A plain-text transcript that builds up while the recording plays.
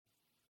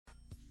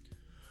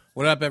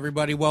What up,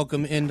 everybody?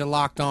 Welcome into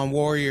Locked On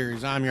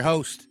Warriors. I'm your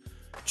host,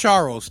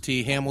 Charles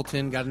T.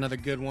 Hamilton. Got another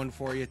good one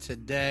for you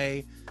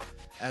today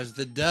as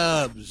the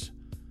Dubs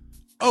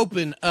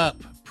open up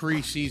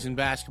preseason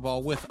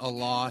basketball with a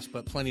loss,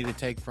 but plenty to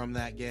take from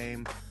that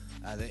game.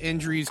 The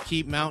injuries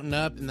keep mounting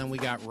up, and then we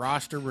got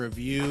roster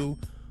review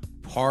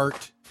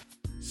part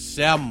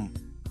 7.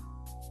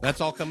 That's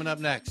all coming up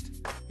next.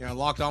 You're on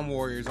Locked On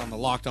Warriors on the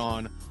Locked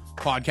On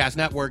Podcast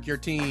Network, your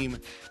team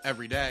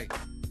every day.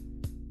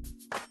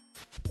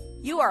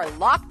 You are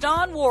Locked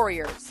On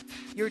Warriors,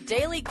 your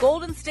daily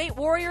Golden State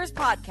Warriors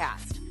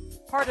podcast.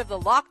 Part of the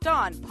Locked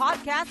On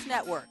Podcast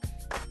Network,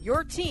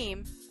 your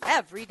team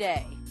every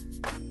day.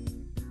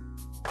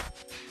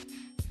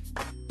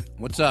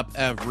 What's up,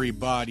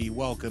 everybody?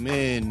 Welcome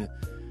in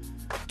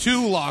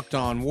to Locked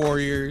On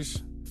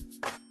Warriors.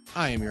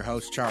 I am your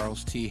host,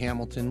 Charles T.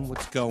 Hamilton.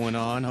 What's going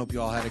on? Hope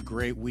you all had a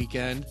great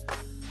weekend.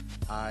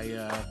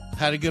 I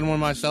had a good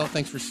one myself.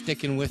 Thanks for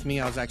sticking with me.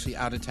 I was actually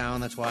out of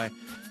town. That's why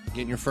I'm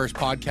getting your first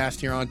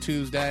podcast here on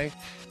Tuesday.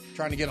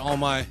 Trying to get all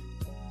my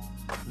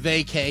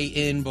vacay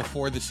in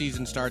before the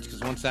season starts,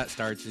 because once that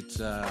starts,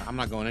 it's I'm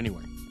not going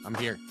anywhere. I'm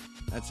here.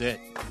 That's it.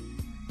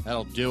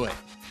 That'll do it.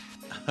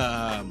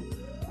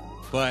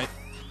 But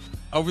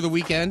over the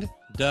weekend,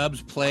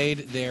 Dubs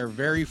played their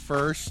very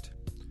first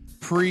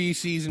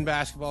preseason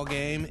basketball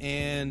game,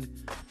 and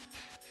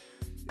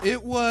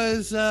it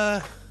was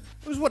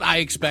what I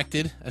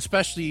expected,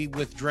 especially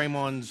with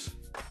Draymond's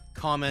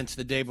comments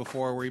the day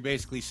before, where he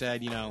basically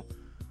said,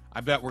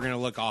 I bet we're going to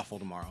look awful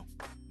tomorrow,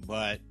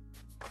 but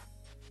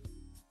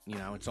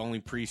it's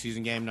only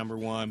preseason game number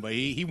 1. But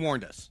he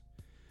warned us.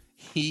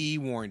 He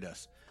warned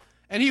us,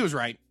 and he was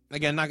right.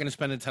 Again, not going to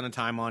spend a ton of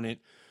time on it.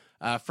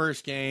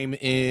 First game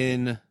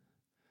in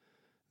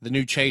the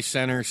new Chase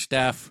Center,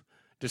 Steph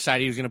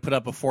decided he was going to put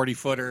up a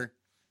 40-footer.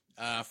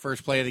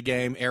 First play of the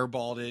game,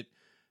 airballed it.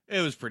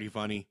 It was pretty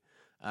funny.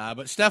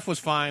 But Steph was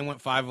fine,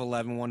 went 5 of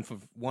 11,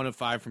 1 of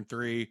 5 from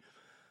 3.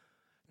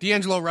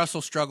 D'Angelo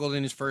Russell struggled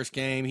in his first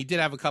game. He did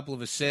have a couple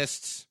of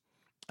assists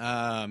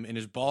in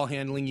his ball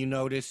handling, you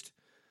noticed.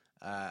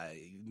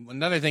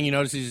 Another thing you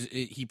notice is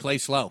he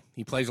plays slow.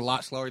 He plays a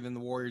lot slower than the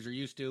Warriors are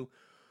used to.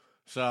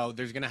 So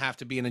there's going to have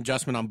to be an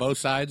adjustment on both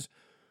sides.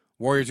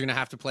 Warriors are going to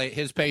have to play at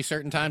his pace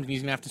certain times, and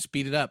he's going to have to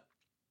speed it up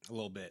a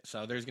little bit.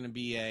 So there's going to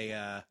be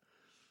a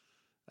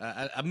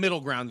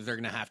middle ground that they're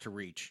going to have to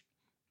reach.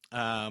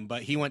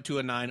 But he went 2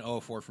 of 9, 0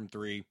 of 4 from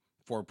 3,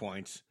 4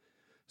 points.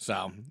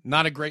 So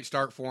not a great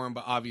start for him,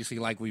 but obviously,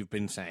 like we've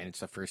been saying, it's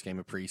the first game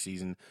of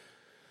preseason.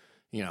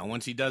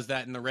 Once he does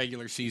that in the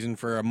regular season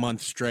for a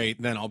month straight,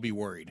 then I'll be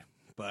worried.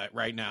 But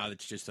right now,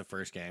 it's just the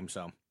first game,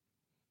 so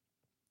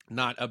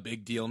not a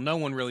big deal. No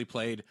one really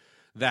played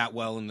that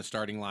well in the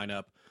starting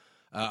lineup.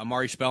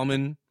 Amari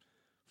Spellman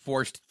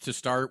forced to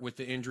start with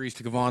the injuries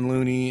to Kevon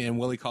Looney and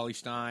Willie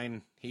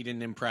Cauley-Stein. He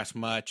didn't impress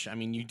much. I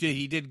mean,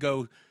 he did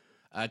go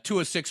 2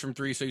 of 6 from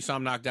 3, so you saw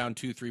him knock down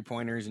 2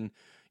 3-pointers, and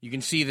you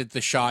can see that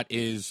the shot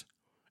it's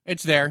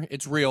there,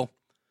 it's real.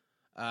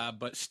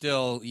 But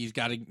still, he's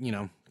got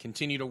to,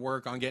 continue to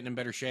work on getting in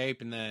better shape,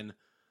 and then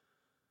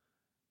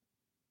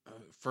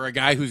for a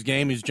guy whose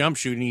game is jump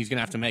shooting, he's going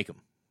to have to make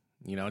them.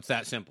 It's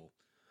that simple.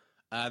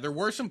 There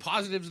were some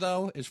positives,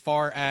 though, as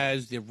far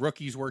as the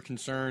rookies were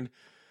concerned.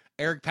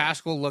 Eric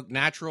Paschall looked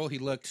natural. He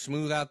looked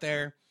smooth out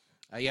there.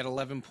 He had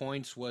 11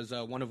 points, was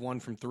 1 of 1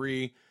 from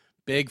 3.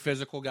 Big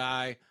physical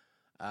guy,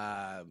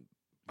 high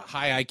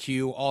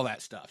IQ, all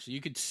that stuff. So you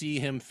could see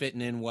him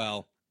fitting in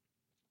well.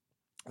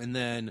 And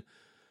then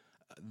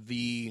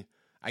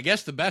I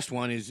guess the best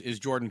one is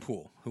Jordan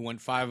Poole, who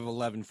went 5 of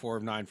 11, 4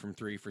 of 9 from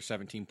 3 for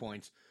 17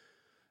 points.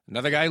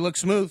 Another guy who looked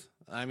smooth.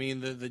 I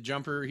mean, the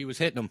jumper, he was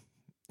hitting them.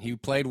 He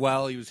played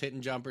well. He was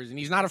hitting jumpers, and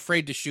he's not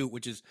afraid to shoot,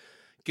 which is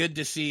good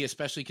to see,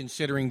 especially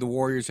considering the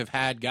Warriors have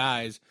had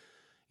guys.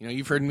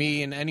 You've heard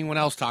me and anyone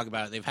else talk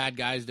about it. They've had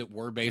guys that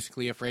were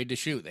basically afraid to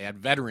shoot. They had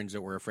veterans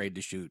that were afraid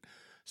to shoot.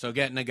 So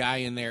getting a guy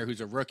in there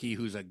who's a rookie,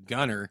 who's a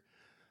gunner,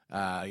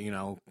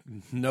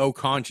 no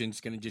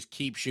conscience, going to just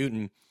keep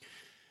shooting,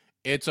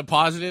 it's a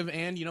positive.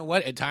 And you know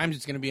what? At times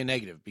it's going to be a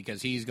negative,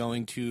 because he's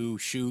going to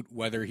shoot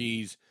whether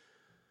he's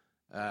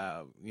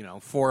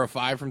 4 of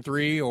 5 from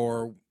 3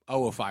 or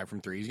 0 of 5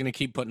 from 3. He's going to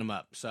keep putting them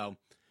up. So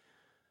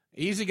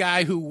he's a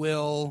guy who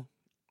will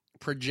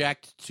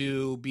project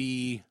to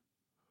be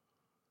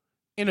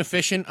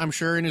inefficient, I'm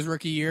sure, in his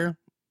rookie year,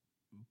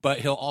 but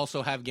he'll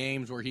also have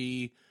games where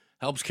he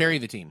helps carry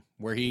the team,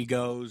 where he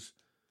goes,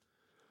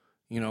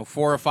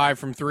 4 or 5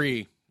 from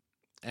 3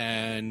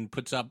 and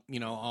puts up,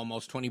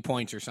 almost 20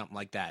 points or something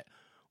like that,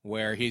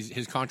 where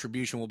his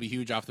contribution will be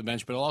huge off the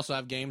bench, but he'll also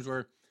have games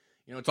where,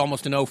 it's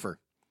almost an offer.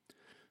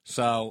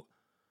 So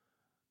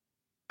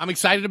I'm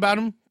excited about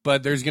him,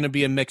 but there's going to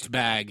be a mixed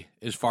bag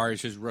as far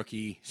as his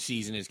rookie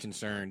season is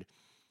concerned.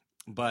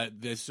 But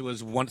this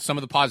was some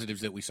of the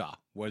positives that we saw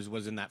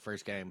was in that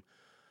first game.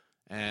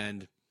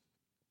 And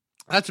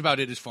that's about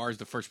it as far as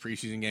the first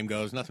preseason game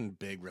goes. Nothing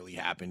big really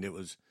happened. It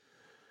was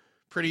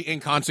pretty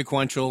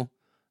inconsequential.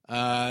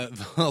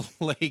 The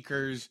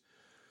Lakers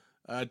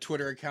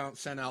Twitter account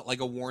sent out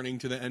like a warning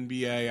to the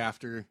NBA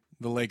after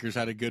the Lakers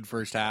had a good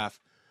first half,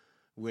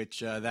 which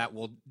that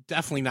will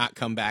definitely not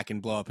come back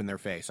and blow up in their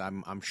face.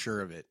 I'm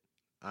sure of it.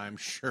 I'm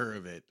sure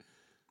of it.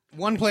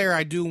 One player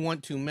I do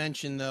want to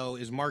mention, though,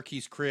 is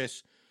Marquise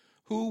Chris,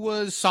 who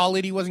was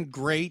solid. He wasn't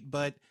great,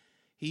 but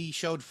he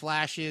showed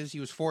flashes. He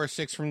was 4 of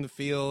 6 from the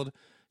field,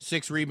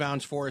 6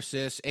 rebounds, 4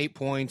 assists, 8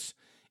 points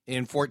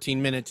in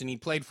 14 minutes, and he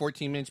played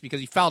 14 minutes because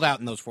he fouled out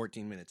in those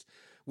 14 minutes,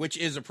 which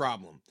is a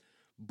problem.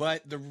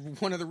 But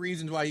one of the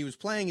reasons why he was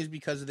playing is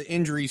because of the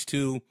injuries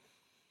to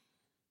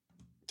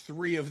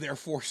 3 of their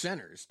 4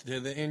 centers,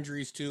 the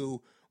injuries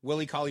to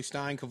Willie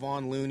Cauley-Stein,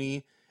 Kevon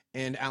Looney,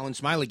 and Alen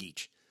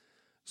Smailagić.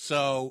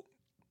 So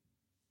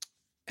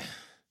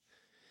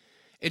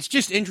it's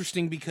just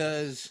interesting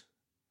because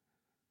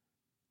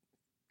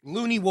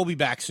Looney will be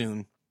back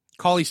soon.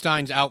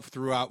 Cauley-Stein's out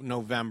throughout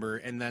November,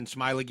 and then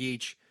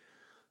Smailagić,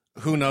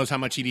 who knows how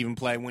much he'd even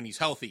play when he's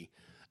healthy.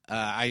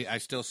 I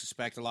still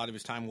suspect a lot of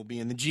his time will be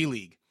in the G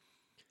League.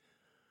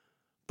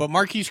 But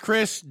Marquise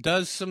Chris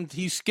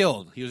he's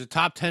skilled. He was a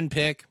top 10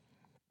 pick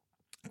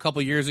a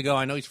couple years ago.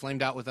 I know he's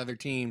flamed out with other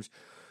teams,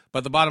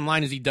 but the bottom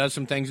line is he does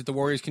some things that the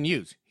Warriors can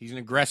use. He's an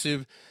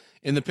aggressive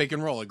in the pick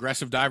and roll,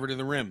 aggressive diver to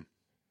the rim.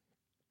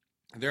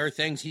 There are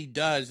things he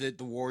does that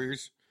the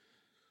Warriors,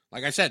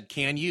 like I said,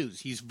 can use.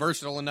 He's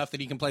versatile enough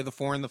that he can play the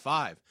 4 and the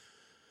 5.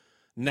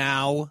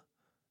 Now,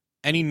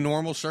 any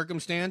normal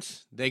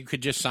circumstance, they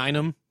could just sign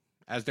him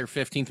as their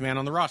 15th man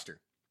on the roster.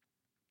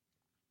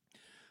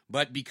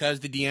 But because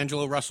the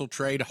D'Angelo Russell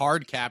trade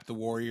hard capped the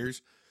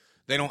Warriors,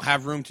 they don't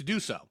have room to do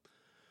so.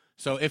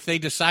 So if they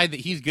decide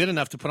that he's good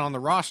enough to put on the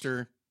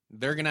roster,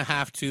 they're going to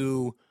have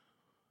to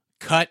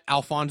cut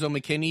Alfonso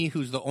McKinney,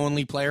 who's the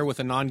only player with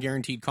a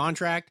non-guaranteed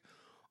contract,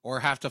 or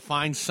have to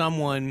find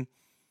someone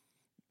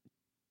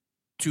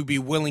to be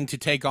willing to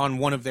take on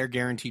one of their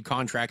guaranteed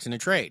contracts in a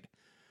trade,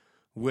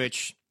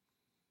 which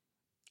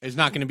is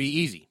not going to be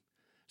easy.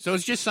 So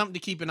it's just something to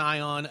keep an eye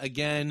on.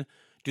 Again,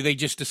 do they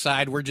just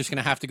decide we're just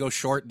going to have to go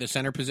short the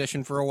center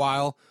position for a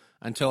while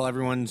until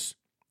everyone's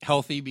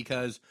healthy?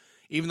 Because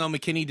even though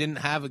McKinney didn't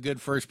have a good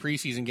first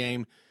preseason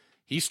game,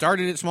 he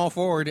started at small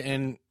forward,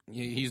 and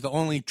he's the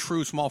only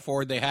true small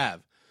forward they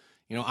have.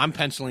 You know, I'm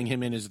penciling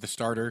him in as the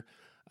starter,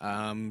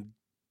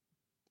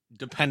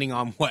 depending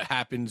on what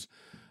happens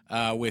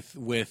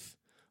with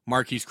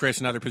Marquise Chris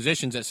and other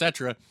positions,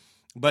 etc.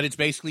 But it's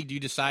basically, do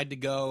you decide to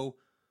go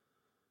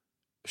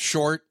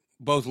short,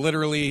 both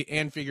literally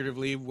and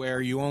figuratively,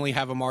 where you only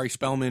have Amari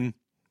Spellman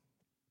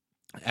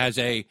as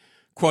a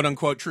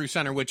quote-unquote true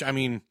center, which, I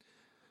mean,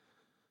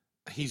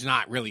 he's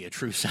not really a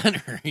true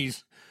center.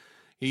 He's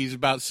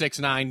about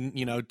 6'9",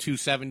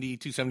 270,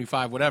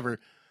 275, whatever.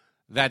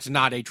 That's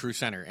not a true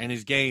center. And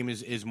his game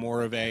is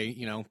more of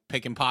a,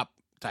 pick and pop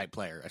type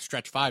player, a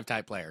stretch 5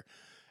 type player.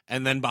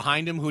 And then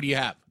behind him, who do you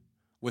have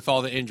with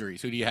all the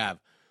injuries? Who do you have?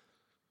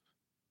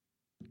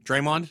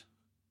 Draymond,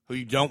 who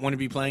you don't want to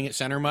be playing at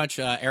center much.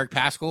 Eric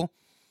Paschall,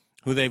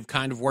 who they've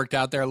kind of worked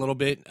out there a little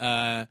bit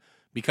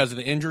because of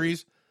the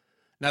injuries.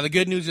 Now, the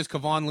good news is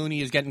Kevon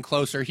Looney is getting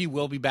closer. He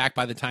will be back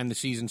by the time the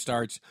season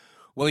starts.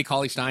 Willie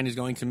Cauley-Stein is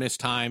going to miss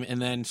time.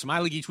 And then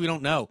Smailagić, we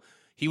don't know.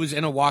 He was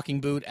in a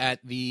walking boot at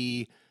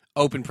the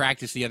open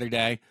practice the other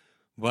day.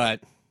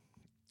 But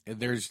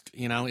there's,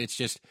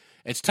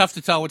 it's tough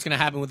to tell what's going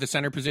to happen with the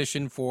center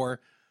position for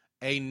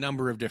a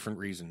number of different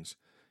reasons.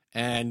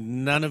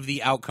 And none of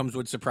the outcomes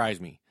would surprise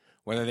me.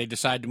 Whether they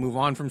decide to move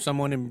on from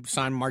someone and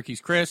sign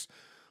Marquise Chris,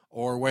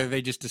 or whether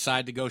they just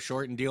decide to go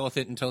short and deal with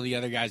it until the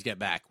other guys get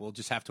back. We'll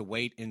just have to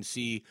wait and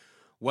see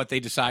what they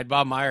decide.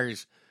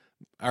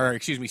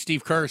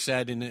 Steve Kerr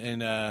said in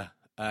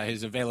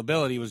his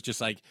availability was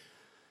just like,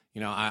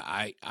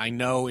 I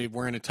know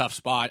we're in a tough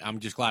spot. I'm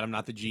just glad I'm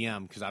not the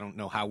GM because I don't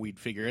know how we'd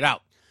figure it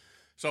out.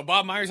 So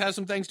Bob Myers has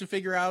some things to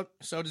figure out.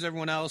 So does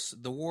everyone else.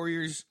 The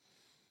Warriors'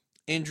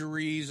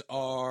 injuries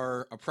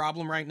are a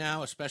problem right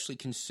now, especially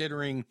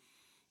considering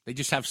they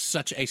just have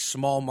such a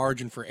small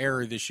margin for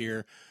error this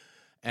year.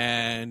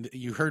 And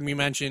you heard me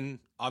mention,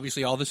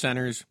 obviously, all the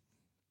centers,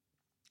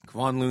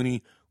 Kevon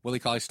Looney, Willie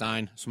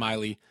Cauley-Stein,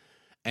 Smiley.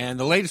 And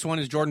the latest one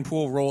is Jordan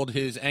Poole rolled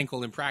his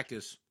ankle in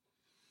practice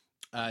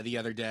the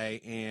other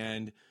day,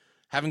 and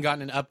haven't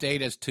gotten an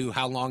update as to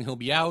how long he'll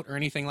be out or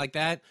anything like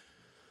that.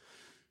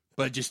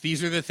 But just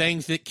these are the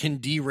things that can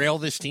derail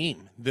this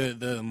team.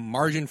 The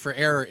margin for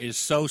error is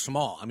so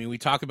small. I mean, we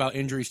talk about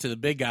injuries to the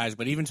big guys,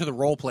 but even to the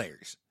role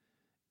players,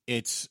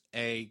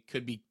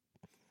 could be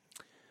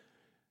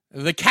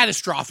the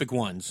catastrophic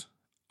ones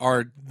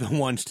are the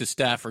ones to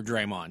Steph or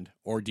Draymond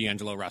or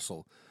D'Angelo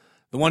Russell.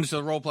 The ones to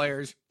the role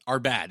players are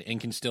bad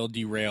and can still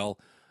derail,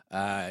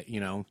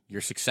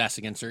 your success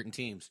against certain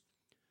teams.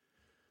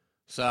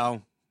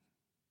 So,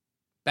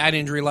 bad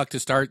injury luck to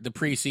start the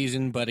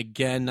preseason, but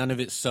again, none of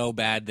it so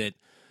bad that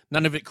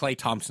none of it Klay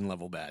Thompson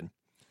level bad.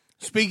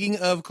 Speaking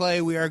of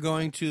Klay, we are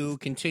going to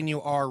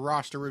continue our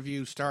roster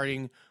review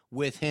starting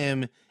with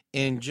him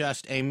in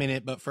just a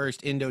minute. But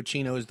first,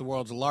 Indochino is the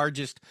world's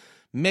largest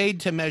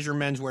made-to-measure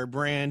menswear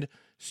brand.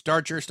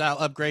 Start your style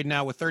upgrade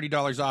now with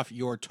 $30 off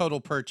your total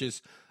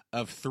purchase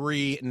of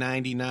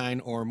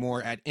 $3.99 or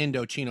more at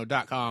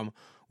Indochino.com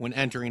when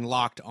entering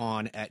Locked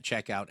On at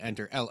checkout.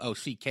 Enter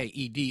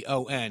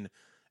LOCKEDON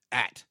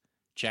at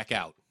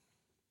checkout.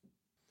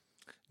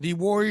 The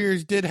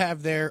Warriors did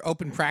have their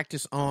open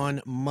practice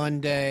on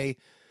Monday,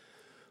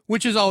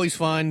 which is always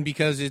fun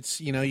because it's,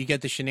 you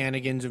get the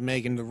shenanigans of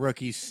making the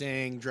rookies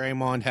sing.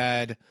 Draymond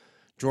had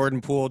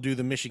Jordan Poole do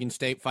the Michigan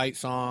State fight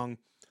song,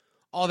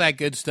 all that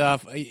good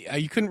stuff.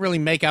 You couldn't really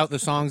make out the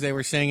songs they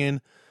were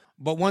singing.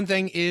 But one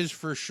thing is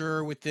for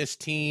sure with this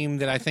team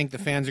that I think the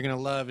fans are going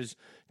to love is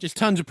just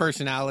tons of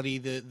personality.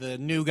 The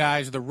new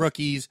guys, the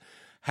rookies,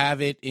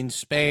 have it in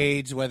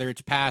spades, whether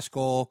it's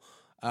Pascal,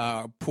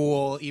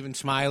 Poole, even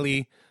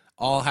Smiley,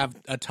 all have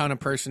a ton of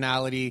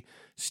personality.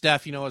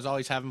 Steph, is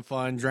always having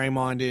fun.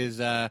 Draymond is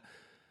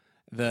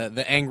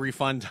the angry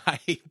fun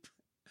type.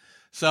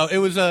 So it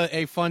was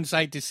a fun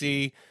sight to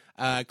see.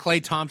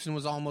 Klay Thompson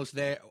was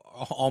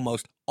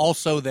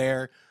also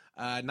there,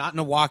 not in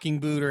a walking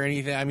boot or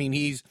anything. I mean,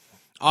 he's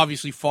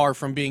obviously far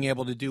from being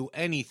able to do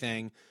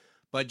anything,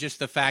 but just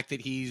the fact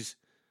that he's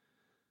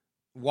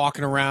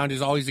walking around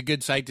is always a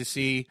good sight to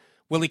see.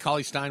 Willie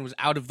Cauley-Stein was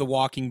out of the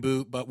walking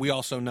boot, but we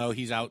also know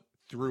he's out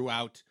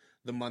throughout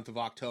the month of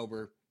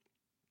October.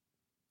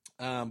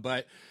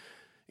 But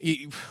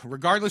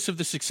regardless of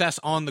the success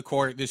on the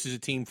court, this is a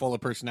team full of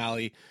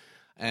personality,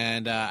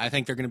 and I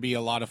think they're going to be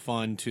a lot of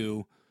fun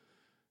to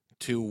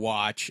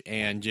watch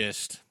and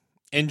just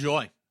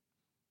enjoy.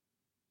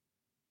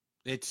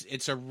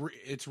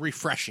 It's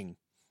refreshing.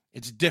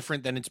 It's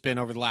different than it's been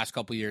over the last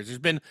couple of years. There's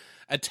been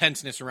a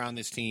tenseness around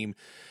this team,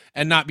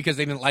 and not because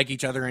they didn't like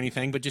each other or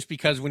anything, but just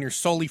because when you're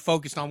solely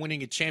focused on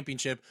winning a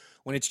championship,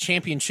 when it's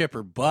championship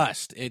or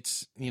bust,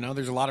 it's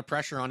there's a lot of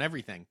pressure on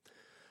everything.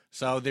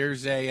 So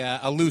there's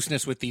a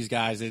looseness with these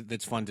guys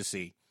that's fun to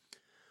see.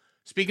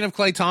 Speaking of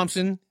Klay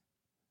Thompson,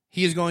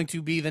 he is going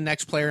to be the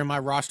next player in my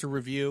roster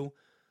review.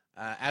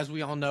 As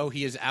we all know,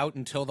 he is out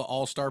until the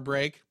All-Star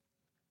break.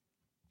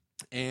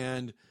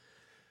 And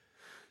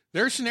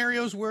there are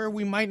scenarios where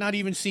we might not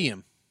even see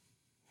him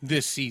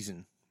this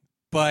season.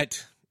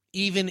 But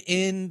even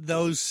in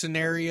those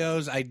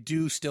scenarios, I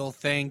do still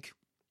think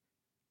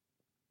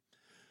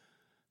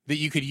that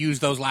you could use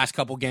those last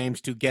couple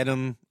games to get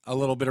him a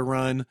little bit of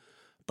run.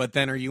 But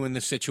then are you in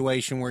the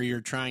situation where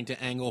you're trying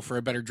to angle for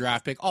a better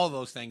draft pick? All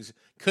those things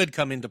could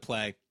come into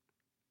play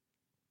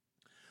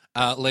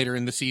later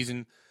in the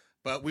season,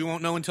 but we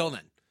won't know until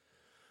then.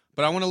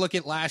 But I want to look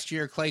at last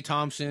year. Klay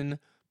Thompson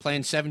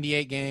playing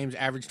 78 games,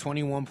 averaged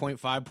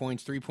 21.5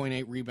 points,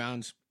 3.8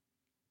 rebounds,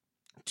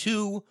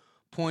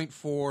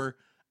 2.4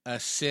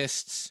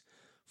 assists,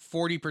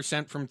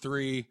 40% from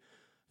three,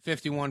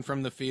 51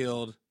 from the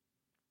field,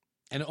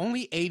 and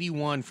only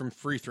 81 from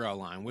free throw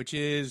line, which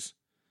is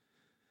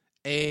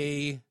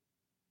a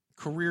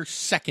career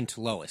second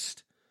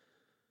lowest.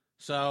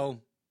 So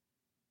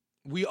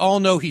we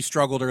all know he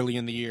struggled early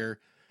in the year,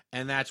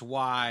 and that's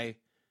why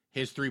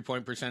his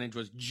three-point percentage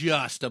was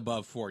just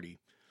above 40.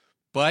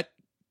 But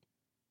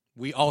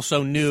we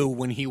also knew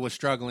when he was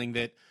struggling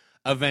that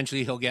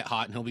eventually he'll get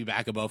hot and he'll be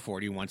back above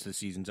 40 once the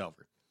season's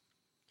over.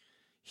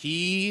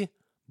 He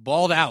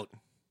balled out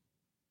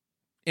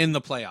in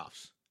the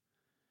playoffs.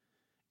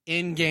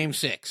 In Game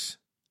 6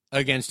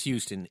 against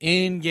Houston.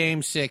 In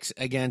Game 6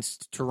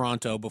 against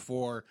Toronto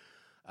before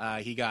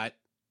he got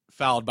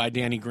fouled by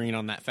Danny Green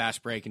on that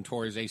fast break and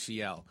tore his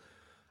ACL.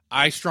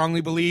 I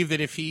strongly believe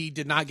that if he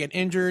did not get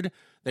injured,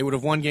 they would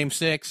have won Game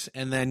 6,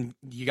 and then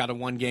you got a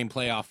one-game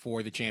playoff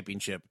for the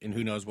championship, and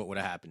who knows what would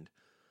have happened.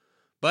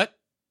 But,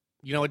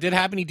 it did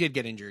happen. He did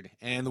get injured,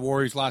 and the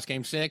Warriors lost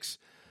Game 6,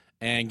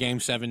 and Game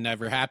 7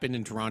 never happened,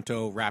 and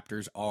Toronto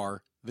Raptors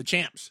are the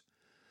champs.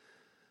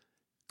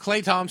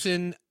 Klay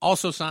Thompson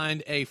also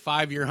signed a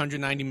 5-year,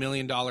 $190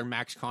 million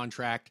max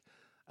contract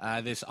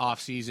this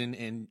offseason,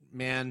 and,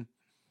 man,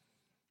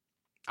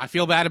 I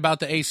feel bad about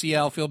the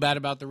ACL, feel bad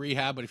about the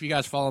rehab, but if you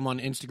guys follow him on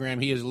Instagram,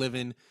 he is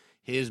living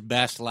his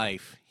best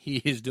life.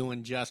 He is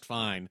doing just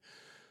fine.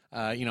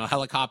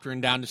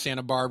 Helicoptering down to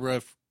Santa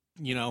Barbara,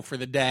 for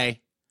the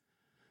day.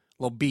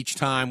 A little beach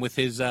time with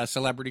his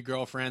celebrity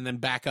girlfriend, then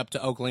back up to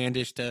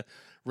Oaklandish to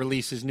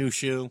release his new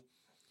shoe.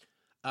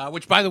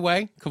 Which, by the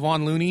way,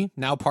 Kevon Looney,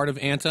 now part of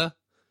Anta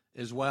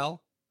as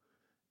well.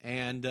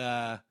 And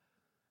I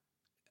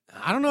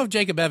don't know if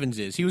Jacob Evans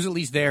is. He was at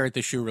least there at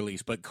the shoe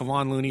release, but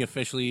Kevon Looney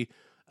officially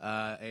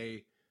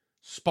a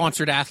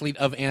sponsored athlete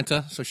of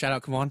Anta, so shout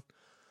out Kevon.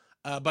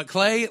 But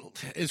Klay,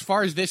 as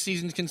far as this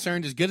season's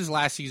concerned, as good as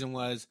last season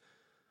was,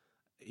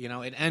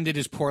 it ended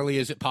as poorly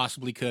as it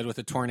possibly could with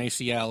a torn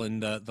ACL in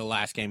the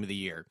last game of the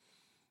year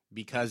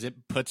because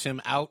it puts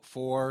him out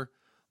for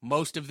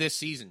most of this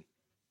season.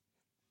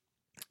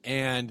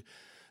 And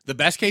the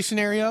best case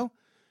scenario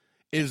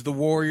is the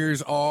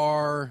Warriors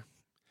are,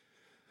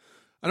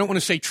 I don't want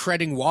to say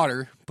treading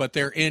water, but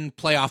they're in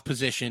playoff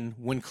position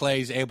when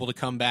Klay's able to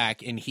come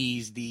back and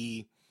he's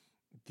the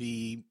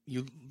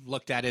you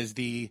looked at as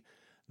the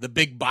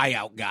big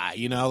buyout guy,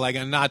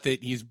 not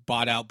that he's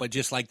bought out, but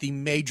just like the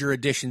major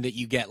addition that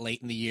you get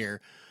late in the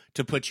year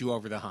to put you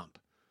over the hump.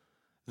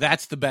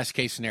 That's the best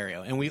case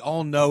scenario. And we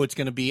all know it's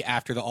going to be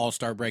after the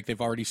All-Star break. They've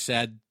already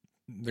said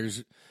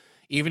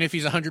even if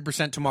he's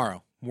 100%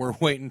 tomorrow, we're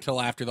waiting until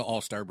after the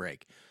All-Star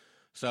break.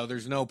 So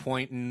there's no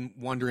point in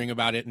wondering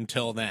about it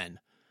until then.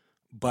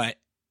 But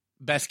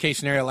best case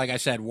scenario, like I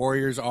said,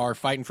 Warriors are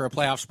fighting for a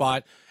playoff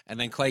spot, and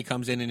then Klay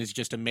comes in and is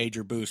just a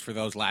major boost for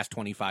those last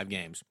 25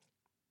 games.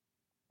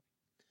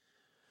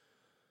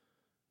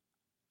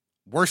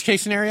 Worst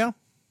case scenario,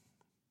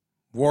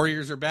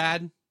 Warriors are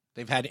bad.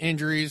 They've had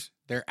injuries.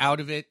 They're out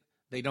of it.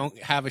 They don't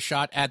have a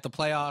shot at the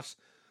playoffs.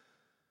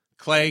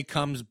 Klay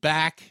comes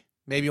back,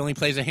 maybe only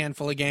plays a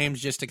handful of games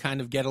just to kind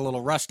of get a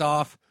little rust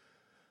off,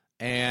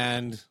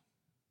 and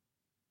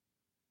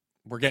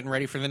we're getting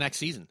ready for the next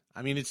season.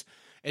 I mean,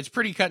 it's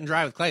pretty cut and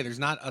dry with Klay. There's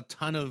not a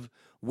ton of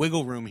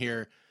wiggle room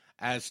here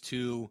as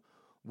to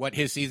what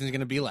his season is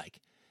going to be like.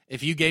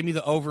 If you gave me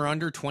the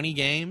over-under 20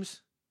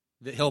 games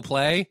that he'll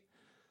play,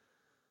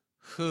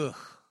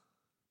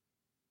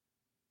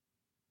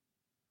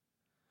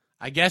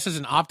 I guess as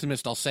an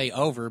optimist, I'll say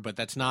over, but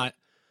that's not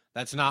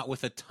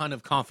with a ton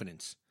of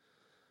confidence.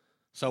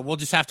 So we'll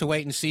just have to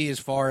wait and see as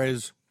far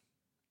as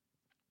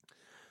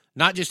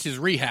not just his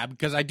rehab,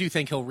 because I do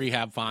think he'll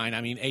rehab fine.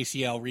 I mean,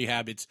 ACL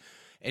rehab,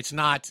 it's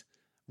not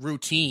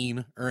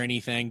routine or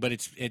anything, but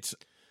it's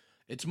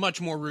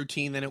much more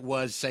routine than it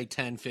was, say,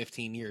 10,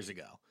 15 years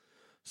ago.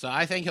 So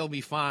I think he'll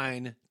be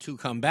fine to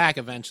come back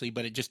eventually,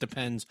 but it just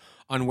depends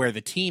on where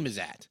the team is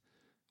at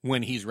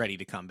when he's ready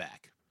to come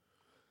back.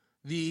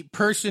 The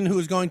person who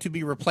is going to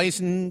be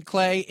replacing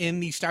Klay in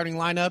the starting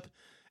lineup,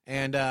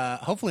 and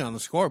hopefully on the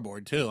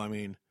scoreboard too, I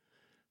mean,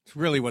 it's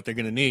really what they're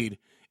going to need,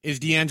 is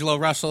D'Angelo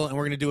Russell, and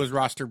we're going to do his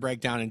roster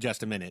breakdown in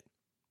just a minute.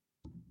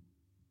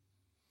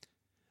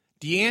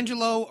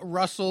 D'Angelo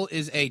Russell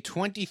is a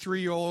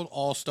 23-year-old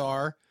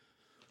all-star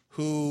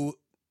who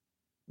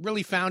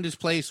really found his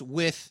place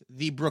with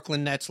the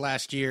Brooklyn Nets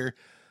last year.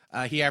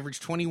 He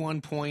averaged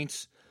 21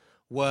 points,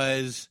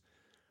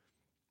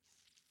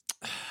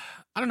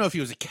 I don't know if he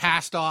was a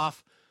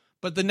cast-off,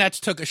 but the Nets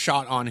took a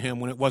shot on him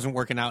when it wasn't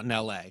working out in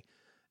L.A.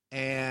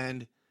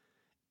 And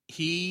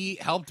he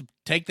helped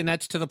take the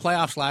Nets to the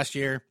playoffs last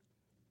year.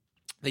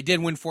 They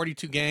did win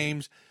 42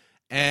 games,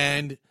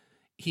 and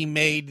he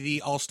made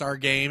the All-Star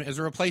game as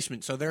a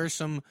replacement. So there are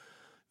some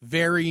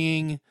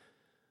varying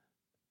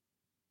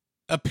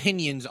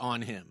opinions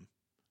on him.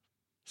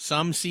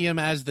 Some see him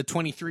as the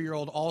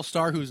 23-year-old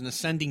All-Star who's an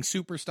ascending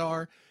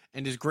superstar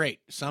and is great.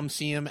 Some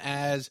see him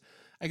as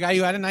a guy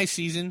who had a nice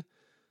season,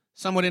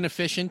 somewhat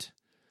inefficient,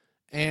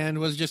 and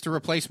was just a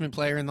replacement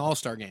player in the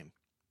All-Star game.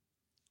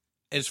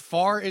 As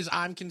far as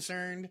I'm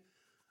concerned,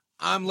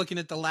 I'm looking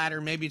at the latter.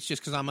 Maybe it's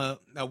just because I'm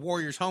a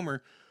Warriors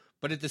homer,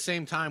 but at the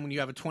same time, when you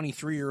have a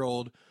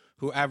 23-year-old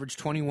who averaged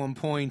 21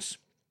 points,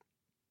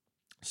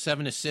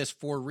 7 assists,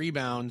 4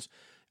 rebounds,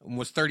 and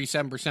was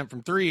 37%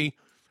 from three,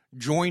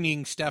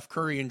 joining Steph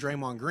Curry and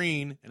Draymond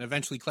Green, and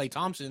eventually Klay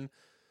Thompson,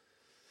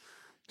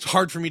 it's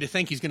hard for me to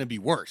think he's going to be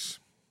worse.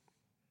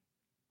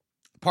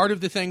 Part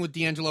of the thing with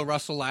D'Angelo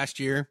Russell last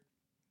year,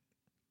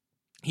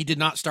 he did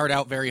not start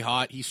out very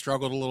hot. He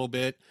struggled a little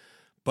bit,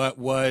 but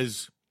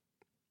was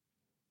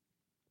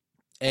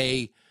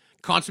a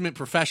consummate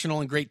professional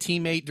and great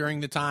teammate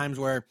during the times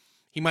where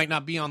he might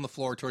not be on the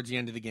floor towards the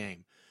end of the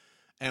game.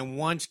 And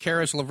once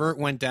Karis LeVert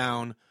went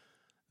down,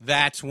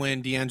 that's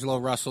when D'Angelo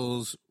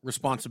Russell's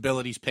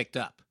responsibilities picked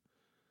up.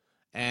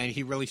 And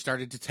he really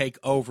started to take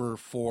over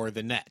for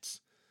the Nets.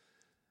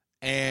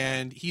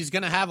 And he's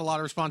going to have a lot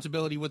of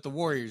responsibility with the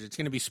Warriors. It's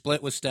going to be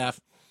split with Steph.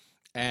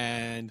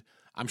 And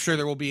I'm sure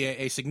there will be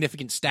a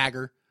significant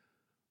stagger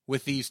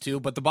with these two.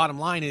 But the bottom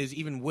line is,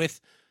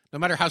 no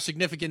matter how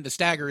significant the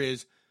stagger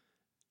is,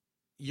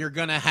 you're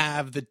going to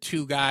have the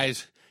two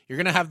guys. You're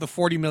going to have the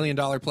 $40 million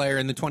player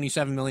and the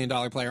 $27 million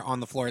player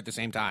on the floor at the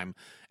same time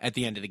at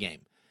the end of the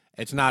game.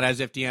 It's not as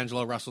if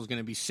D'Angelo Russell is going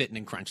to be sitting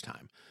in crunch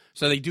time.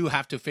 So they do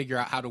have to figure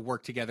out how to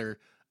work together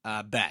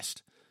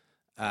best.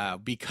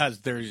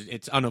 Because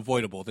it's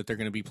unavoidable that they're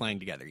going to be playing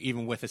together,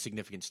 even with a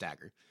significant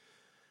stagger.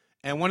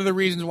 And one of the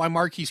reasons why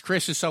Marquise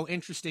Chris is so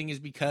interesting is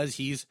because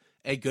he's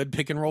a good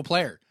pick-and-roll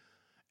player.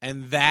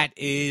 And that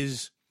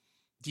is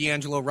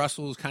D'Angelo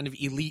Russell's kind of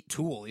elite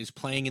tool, is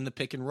playing in the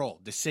pick-and-roll,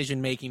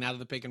 decision-making out of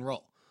the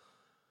pick-and-roll.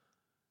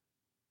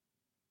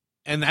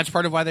 And that's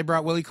part of why they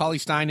brought Willie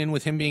Cauley-Stein in,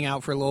 with him being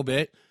out for a little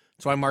bit.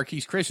 That's why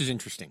Marquise Chris is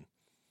interesting.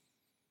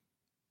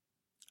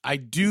 I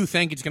do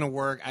think it's going to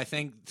work. I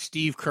think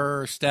Steve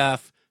Kerr,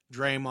 Steph,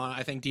 Draymond,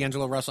 I think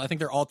D'Angelo Russell, I think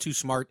they're all too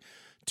smart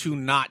to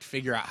not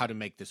figure out how to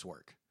make this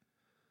work.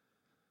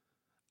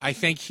 I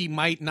think he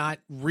might not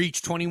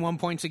reach 21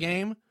 points a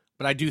game,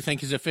 but I do think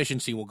his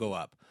efficiency will go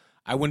up.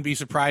 I wouldn't be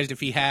surprised if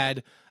he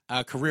had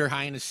a career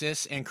high in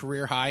assists and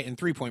career high in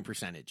three-point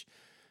percentage,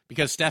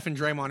 because Steph and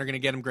Draymond are going to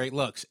get him great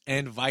looks,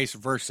 and vice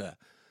versa.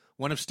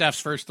 One of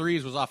Steph's first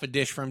threes was off a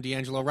dish from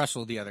D'Angelo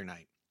Russell the other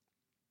night.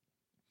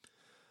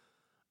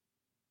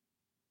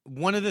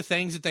 One of the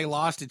things that they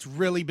lost, it's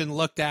really been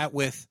looked at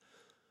with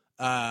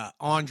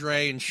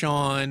Andre and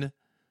Sean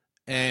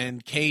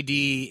and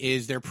KD,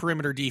 is their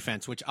perimeter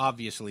defense, which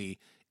obviously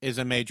is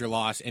a major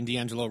loss, and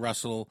D'Angelo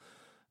Russell,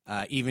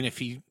 even if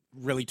he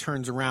really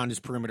turns around his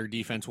perimeter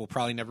defense, will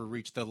probably never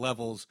reach the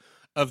levels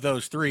of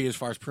those three as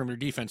far as perimeter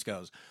defense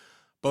goes.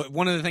 But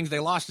one of the things they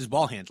lost is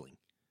ball handling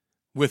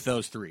with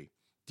those three.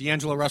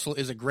 D'Angelo Russell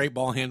is a great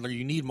ball handler.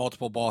 You need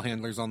multiple ball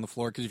handlers on the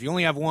floor because if you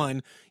only have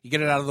one, you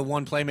get it out of the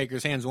one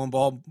playmaker's hands, one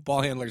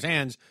ball handler's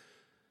hands,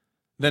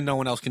 then no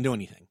one else can do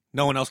anything.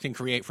 No one else can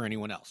create for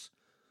anyone else.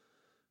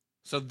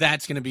 So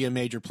that's going to be a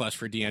major plus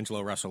for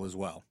D'Angelo Russell as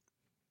well.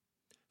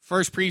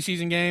 First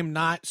preseason game,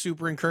 not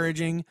super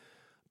encouraging,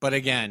 but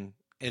again,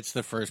 it's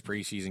the first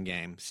preseason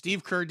game.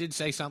 Steve Kerr did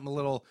say something a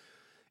little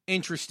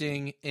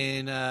interesting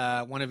in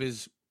one of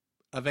his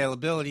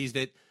availabilities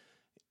that,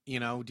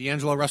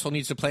 D'Angelo Russell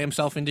needs to play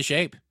himself into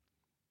shape.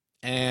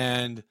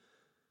 And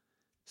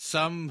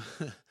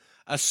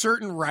a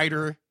certain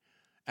writer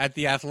at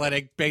The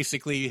Athletic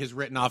basically has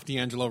written off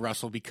D'Angelo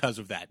Russell because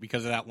of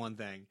that one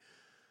thing.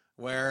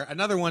 Where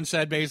another one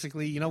said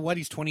basically, you know what,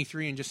 he's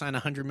 23 and just signed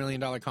a $100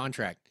 million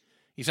contract.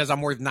 He says,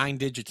 I'm worth 9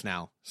 digits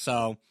now.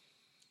 So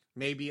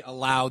maybe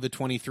allow the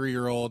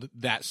 23-year-old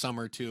that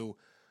summer to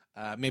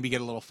maybe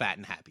get a little fat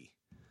and happy.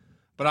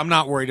 But I'm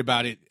not worried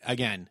about it.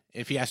 Again,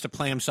 if he has to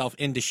play himself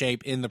into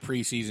shape in the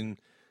preseason,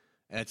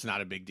 it's not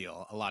a big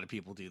deal. A lot of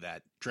people do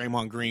that.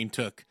 Draymond Green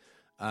took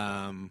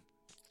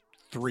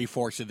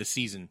 3/4 of the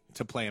season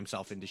to play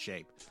himself into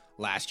shape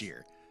last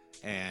year.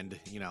 And,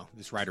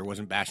 this writer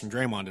wasn't bashing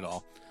Draymond at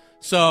all.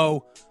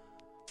 So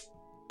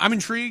I'm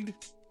intrigued.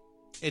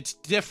 It's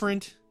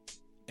different.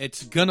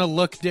 It's going to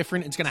look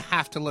different. It's going to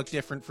have to look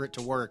different for it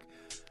to work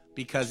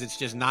because it's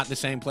just not the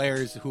same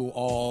players who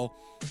all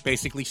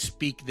basically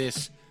speak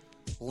this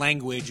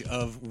language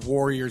of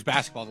Warriors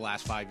basketball the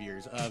last 5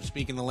 years, of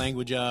speaking the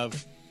language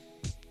of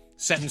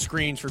setting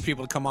screens for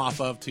people to come off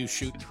of to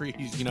shoot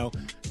threes,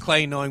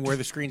 Clay knowing where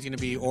the screen's going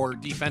to be, or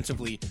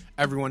defensively,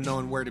 everyone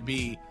knowing where to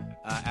be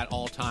at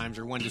all times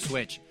or when to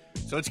switch.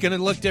 So it's going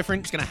to look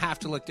different. It's going to have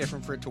to look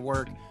different for it to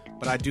work,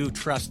 but I do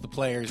trust the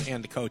players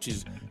and the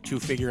coaches to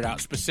figure it out,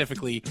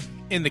 specifically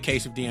in the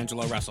case of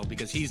D'Angelo Russell,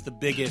 because he's the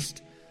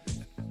biggest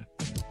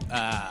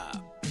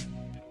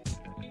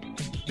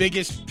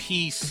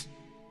piece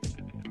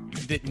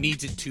that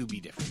needs it to be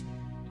different,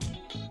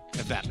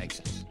 if that makes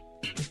sense.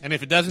 And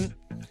if it doesn't,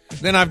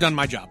 then I've done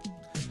my job.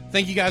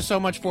 Thank you guys so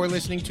much for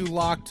listening to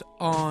Locked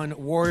On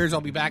Warriors.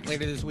 I'll be back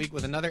later this week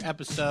with another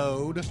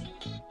episode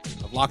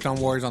of Locked On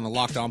Warriors on the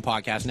Locked On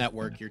Podcast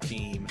Network, your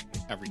team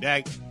every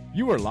day.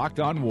 You are Locked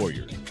On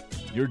Warriors,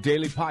 your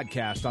daily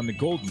podcast on the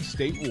Golden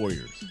State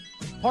Warriors,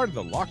 part of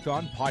the Locked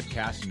On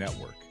Podcast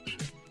Network,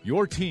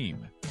 your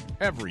team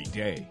every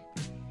day.